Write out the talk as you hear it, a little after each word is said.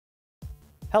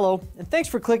Hello, and thanks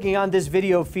for clicking on this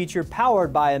video feature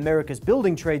powered by America's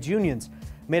building trades unions,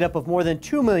 made up of more than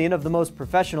 2 million of the most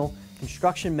professional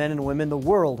construction men and women the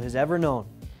world has ever known.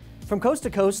 From coast to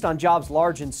coast on jobs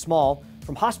large and small,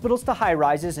 from hospitals to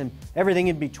high-rises and everything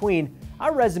in between,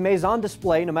 our resume is on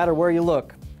display no matter where you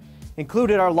look.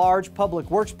 Included are large public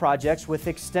works projects with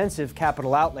extensive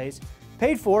capital outlays,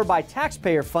 paid for by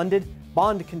taxpayer-funded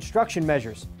bond construction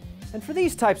measures. And for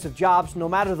these types of jobs, no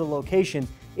matter the location,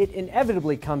 it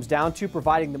inevitably comes down to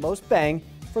providing the most bang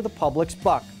for the public's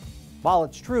buck. While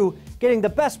it's true, getting the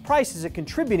best price is a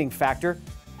contributing factor,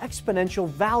 exponential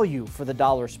value for the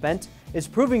dollar spent is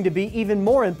proving to be even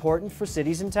more important for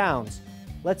cities and towns.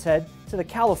 Let's head to the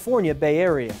California Bay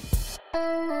Area.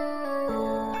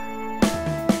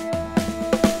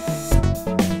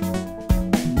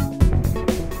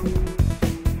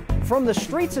 From the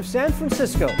streets of San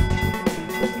Francisco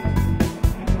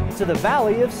to the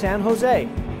valley of San Jose,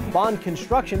 bond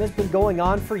construction has been going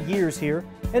on for years here,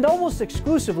 and almost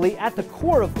exclusively at the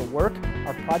core of the work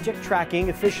are project tracking,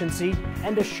 efficiency,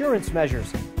 and assurance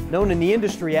measures, known in the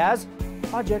industry as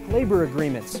project labor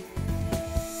agreements.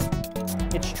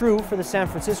 It's true for the San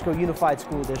Francisco Unified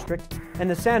School District and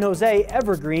the San Jose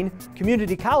Evergreen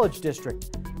Community College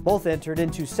District. Both entered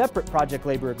into separate project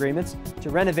labor agreements to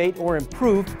renovate or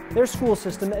improve their school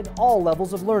system at all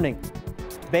levels of learning.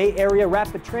 Bay Area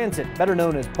Rapid Transit, better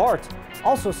known as BART,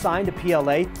 also signed a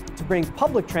PLA to bring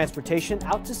public transportation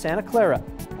out to Santa Clara,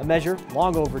 a measure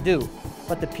long overdue.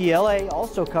 But the PLA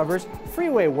also covers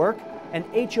freeway work and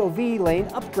HOV lane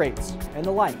upgrades and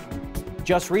the like.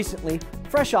 Just recently,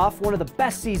 fresh off one of the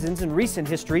best seasons in recent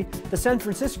history, the San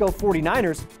Francisco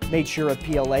 49ers made sure a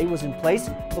PLA was in place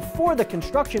before the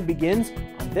construction begins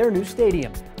on their new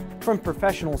stadium. From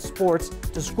professional sports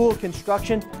to school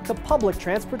construction to public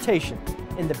transportation,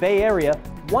 in the Bay Area,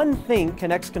 one thing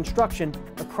connects construction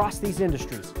across these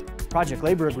industries: project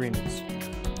labor agreements.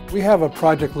 We have a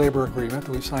project labor agreement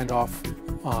that we signed off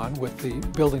on with the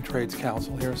Building Trades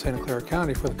Council here in Santa Clara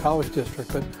County for the college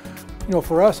district, but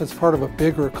for us it's part of a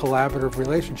bigger collaborative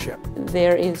relationship.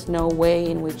 There is no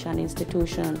way in which an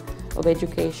institution of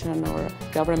education or a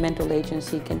governmental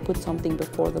agency can put something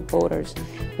before the voters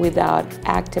without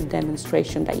active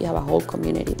demonstration that you have a whole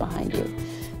community behind you.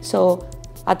 So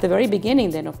at the very beginning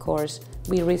then, of course,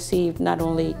 we received not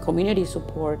only community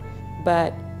support,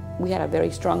 but we had a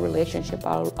very strong relationship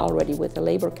already with the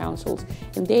labor councils,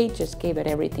 and they just gave it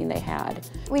everything they had.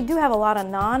 We do have a lot of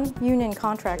non-union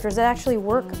contractors that actually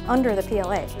work under the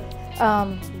PLA,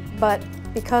 but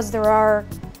because there are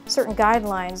certain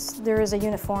guidelines, there is a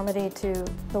uniformity to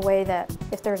the way that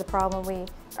if there's a problem, we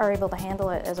are able to handle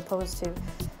it, as opposed to,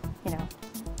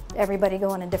 everybody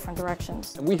going in different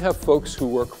directions. And we have folks who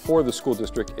work for the school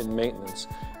district in maintenance,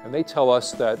 and they tell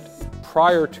us that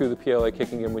prior to the PLA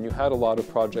kicking in, when you had a lot of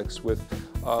projects with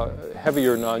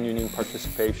heavier non-union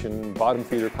participation, bottom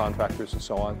feeder contractors and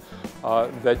so on,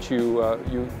 that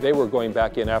they were going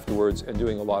back in afterwards and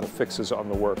doing a lot of fixes on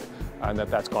the work, and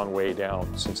that's gone way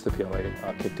down since the PLA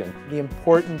kicked in. The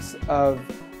importance of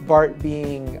BART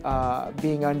being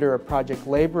under a project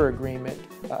labor agreement,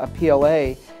 a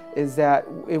PLA, is that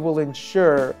it will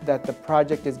ensure that the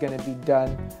project is going to be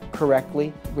done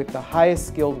correctly with the highest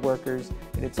skilled workers,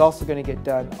 and it's also going to get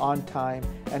done on time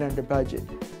and under budget.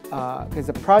 Because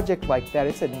a project like that,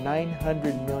 it's a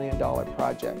 $900 million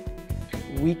project.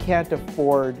 We can't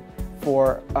afford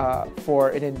for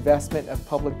an investment of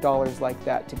public dollars like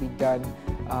that to be done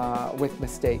with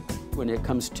mistakes. When it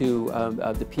comes to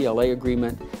the PLA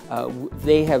agreement,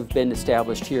 they have been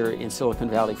established here in Silicon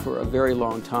Valley for a very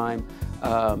long time.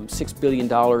 $6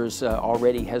 billion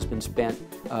already has been spent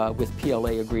with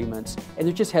PLA agreements, and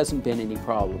there just hasn't been any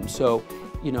problems. So,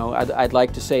 I'd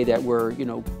like to say that we're,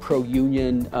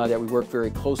 pro-union, that we work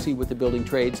very closely with the building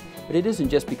trades, but it isn't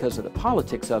just because of the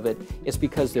politics of it, it's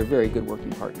because they're very good working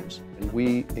partners. And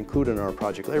we include in our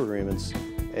project labor agreements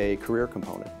a career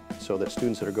component, so that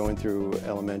students that are going through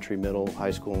elementary, middle,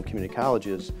 high school, and community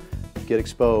colleges get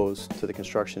exposed to the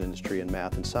construction industry in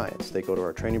math and science. They go to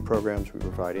our training programs, we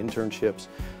provide internships,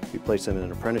 we place them in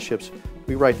apprenticeships.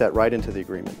 We write that right into the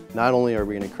agreement. Not only are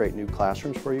we going to create new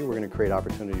classrooms for you, we're going to create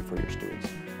opportunity for your students.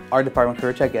 Our department,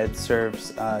 Career Tech Ed,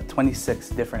 serves 26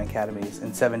 different academies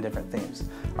in 7 different themes.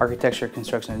 Architecture,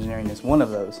 construction, engineering is one of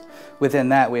those. Within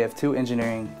that, we have 2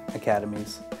 engineering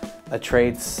academies, a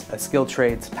skilled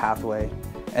trades pathway,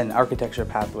 an architecture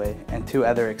pathway, and 2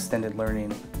 other extended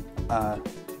learning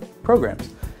programs.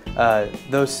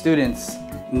 Those students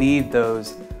need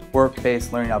those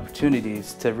work-based learning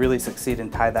opportunities to really succeed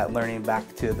and tie that learning back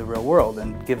to the real world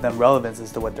and give them relevance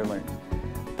as to what they're learning.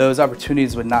 Those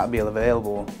opportunities would not be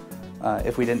available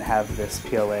if we didn't have this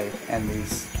PLA and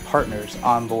these partners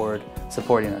on board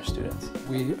supporting our students.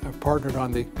 We have partnered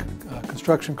on the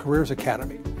Construction Careers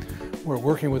Academy. We're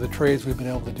working with the trades. We've been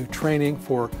able to do training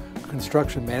for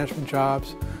construction management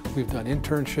jobs. We've done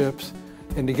internships.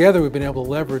 And together we've been able to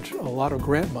leverage a lot of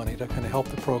grant money to kind of help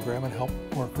the program and help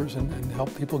workers and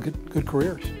help people get good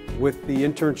careers. With the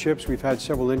internships, we've had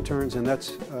several interns, and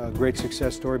that's a great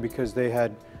success story because they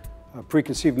had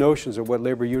preconceived notions of what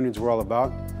labor unions were all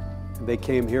about. They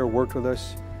came here, worked with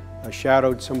us,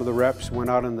 shadowed some of the reps, went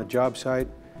out on the job site,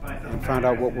 and found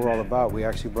out what we're all about. We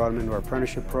actually brought them into our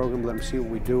apprenticeship program, let them see what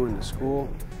we do in the school.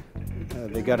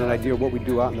 They got an idea of what we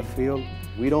do out in the field.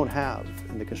 We don't have,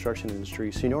 in the construction industry,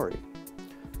 seniority.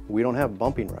 We don't have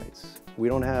bumping rights. We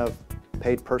don't have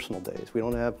paid personal days. We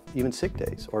don't have even sick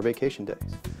days or vacation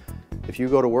days. If you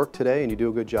go to work today and you do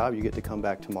a good job, you get to come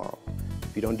back tomorrow.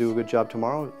 If you don't do a good job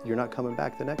tomorrow, you're not coming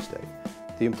back the next day.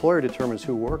 The employer determines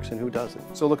who works and who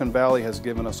doesn't. Silicon Valley has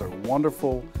given us a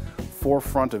wonderful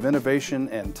forefront of innovation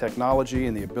and technology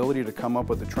and the ability to come up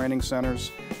with the training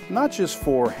centers, not just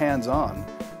for hands-on,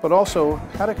 but also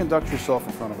how to conduct yourself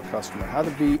in front of a customer, how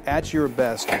to be at your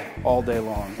best all day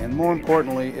long. And more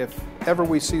importantly, if ever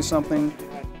we see something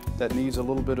that needs a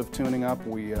little bit of tuning up,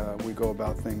 we go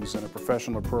about things in a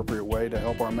professional, appropriate way to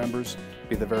help our members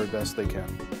be the very best they can.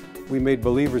 We made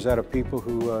believers out of people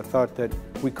who thought that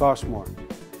we cost more.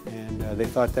 And they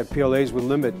thought that PLAs would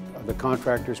limit the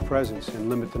contractor's presence and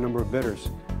limit the number of bidders.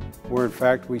 Where in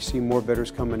fact we see more bidders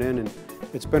coming in, and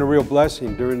it's been a real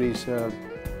blessing during these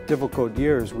difficult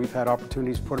years. We've had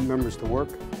opportunities to put members to work.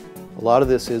 A lot of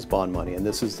this is bond money, and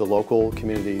this is the local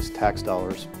community's tax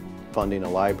dollars funding a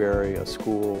library, a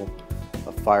school,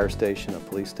 a fire station, a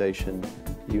police station,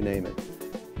 you name it.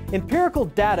 Empirical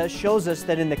data shows us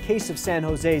that in the case of San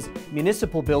Jose's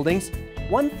municipal buildings,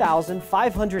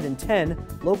 1,510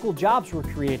 local jobs were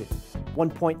created.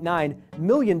 $1.9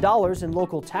 million in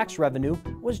local tax revenue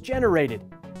was generated,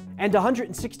 and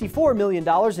 $164 million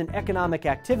in economic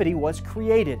activity was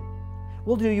created.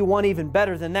 We'll do you one even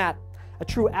better than that, a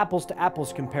true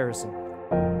apples-to-apples comparison.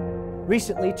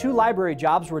 Recently, 2 library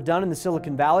jobs were done in the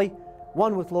Silicon Valley,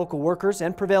 one with local workers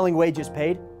and prevailing wages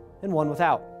paid, and one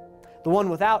without. The one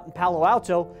without in Palo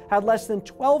Alto had less than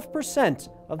 12%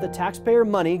 of the taxpayer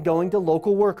money going to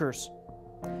local workers,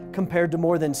 compared to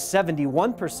more than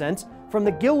 71% from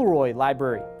the Gilroy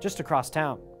Library just across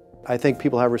town. I think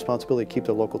people have a responsibility to keep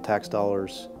their local tax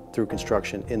dollars through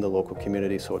construction in the local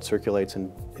community so it circulates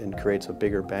and creates a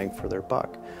bigger bang for their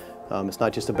buck. It's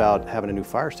not just about having a new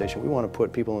fire station. We want to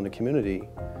put people in the community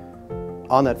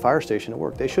on that fire station at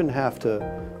work. They shouldn't have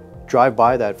to drive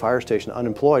by that fire station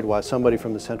unemployed while somebody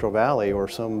from the Central Valley or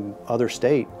some other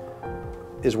state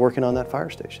is working on that fire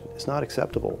station. It's not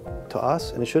acceptable to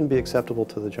us, and it shouldn't be acceptable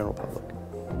to the general public.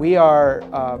 We are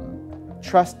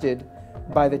trusted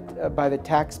by the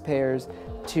taxpayers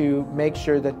to make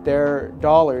sure that their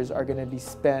dollars are going to be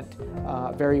spent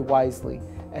very wisely.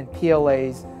 And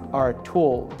PLAs are a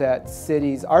tool that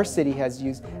our city has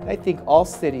used, and I think all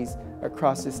cities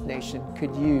across this nation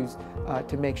could use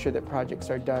to make sure that projects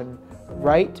are done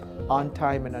right, on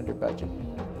time, and under budget.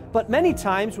 But many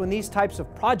times when these types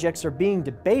of projects are being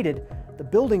debated, the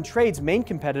building trade's main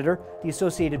competitor, the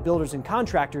Associated Builders and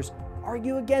Contractors,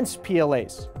 argue against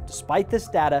PLAs, despite this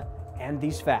data and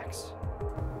these facts.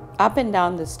 Up and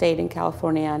down the state in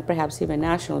California, and perhaps even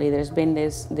nationally, there's been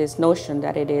this notion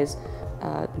that it is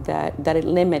that it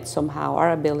limits somehow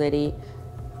our ability,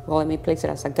 well, let me place it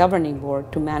as a governing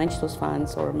board, to manage those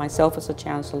funds, or myself as a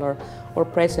chancellor or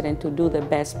president to do the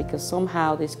best, because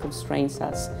somehow this constrains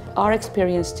us. Our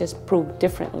experience just proved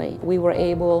differently. We were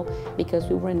able, because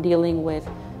we weren't dealing with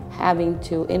having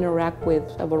to interact with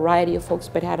a variety of folks,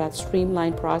 but had a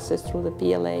streamlined process through the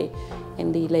PLA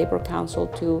and the Labor Council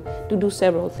to do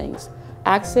several things.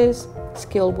 Access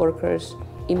skilled workers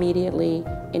immediately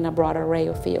in a broad array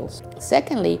of fields.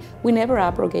 Secondly, we never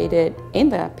abrogated in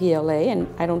the PLA, and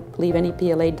I don't believe any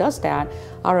PLA does that,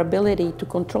 our ability to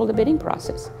control the bidding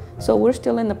process. So we're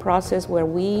still in the process where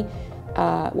we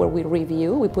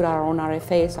review, we put our own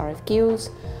RFAs, RFQs,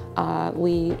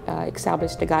 we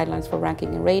establish the guidelines for ranking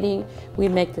and rating, we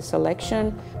make the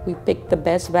selection, we pick the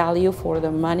best value for the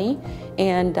money,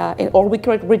 or we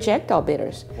could reject our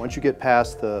bidders. Once you get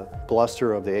past the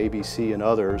bluster of the ABC and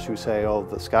others who say, oh,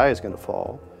 the sky is going to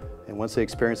fall, and once they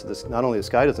experience this, not only the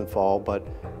sky doesn't fall, but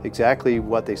exactly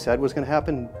what they said was going to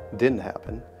happen didn't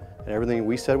happen, and everything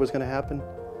we said was going to happen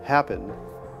happened,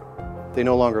 they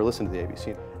no longer listen to the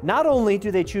ABC. Not only do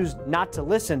they choose not to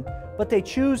listen, but they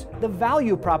choose the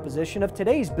value proposition of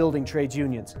today's building trades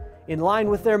unions, in line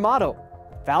with their motto,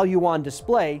 value on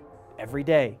display every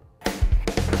day.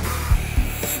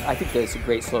 I think that's a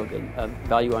great slogan,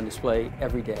 value on display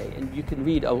every day, and you can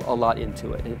read a lot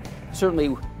into it. And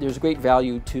certainly there's great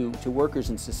value to workers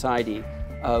in society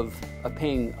of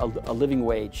paying a living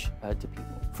wage to people.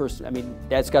 First, I mean,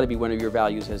 that's got to be one of your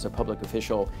values as a public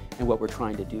official and what we're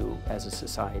trying to do as a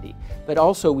society. But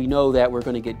also we know that we're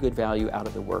going to get good value out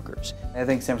of the workers. I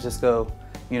think San Francisco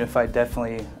Unified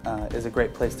definitely is a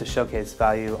great place to showcase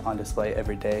value on display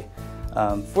every day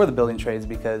for the building trades,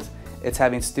 because it's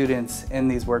having students in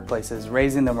these workplaces,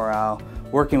 raising the morale,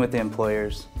 working with the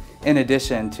employers, in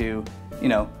addition to,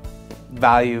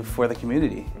 value for the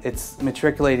community. It's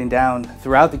matriculating down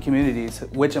throughout the communities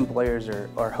which employers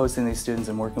are hosting these students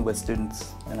and working with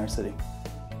students in our city.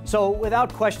 So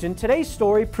without question, today's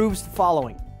story proves the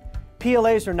following.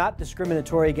 PLAs are not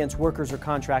discriminatory against workers or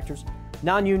contractors.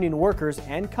 Non-union workers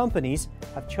and companies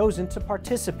have chosen to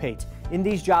participate in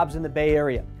these jobs in the Bay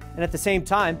Area. And at the same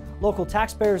time, local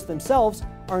taxpayers themselves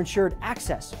are ensured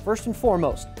access, first and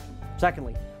foremost.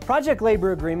 Secondly, project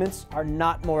labor agreements are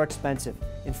not more expensive.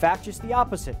 In fact, just the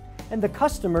opposite. And the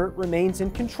customer remains in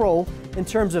control in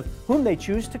terms of whom they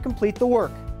choose to complete the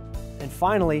work. And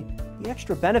finally, the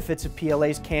extra benefits of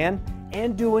PLAs can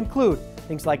and do include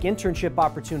things like internship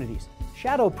opportunities,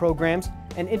 shadow programs,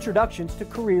 and introductions to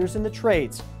careers in the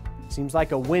trades. Seems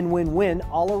like a win-win-win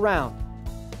all around.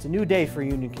 It's a new day for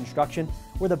union construction,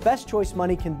 where the best choice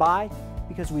money can buy,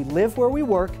 because we live where we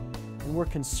work and we're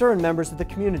concerned members of the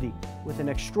community with an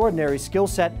extraordinary skill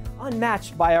set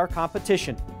unmatched by our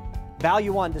competition.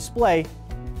 Value on display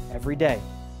every day.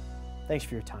 Thanks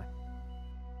for your time.